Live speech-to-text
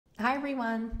Hi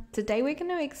everyone, today we're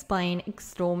going to explain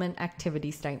installment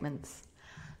activity statements.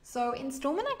 So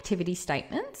installment activity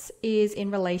statements is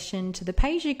in relation to the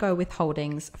pay-as-you-go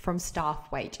withholdings from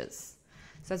staff wages.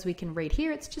 So as we can read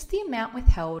here, it's just the amount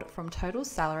withheld from total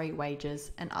salary,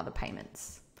 wages and other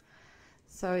payments.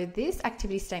 So this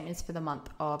activity statement is for the month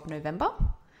of November.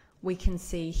 We can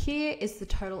see here is the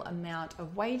total amount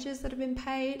of wages that have been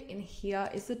paid, and here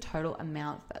is the total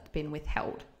amount that's been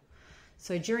withheld.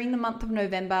 So during the month of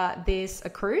November, this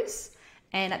accrues,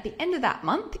 and at the end of that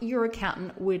month, your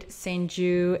accountant would send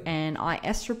you an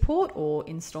IAS report or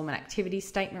installment activity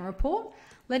statement report,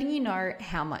 letting you know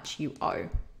how much you owe.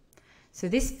 So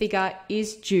this figure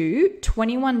is due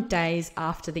 21 days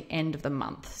after the end of the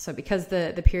month. So because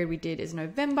the period we did is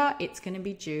November, it's going to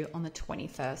be due on the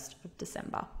 21st of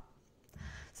December.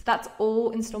 So that's all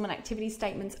installment activity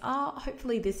statements are.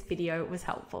 Hopefully this video was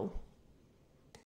helpful.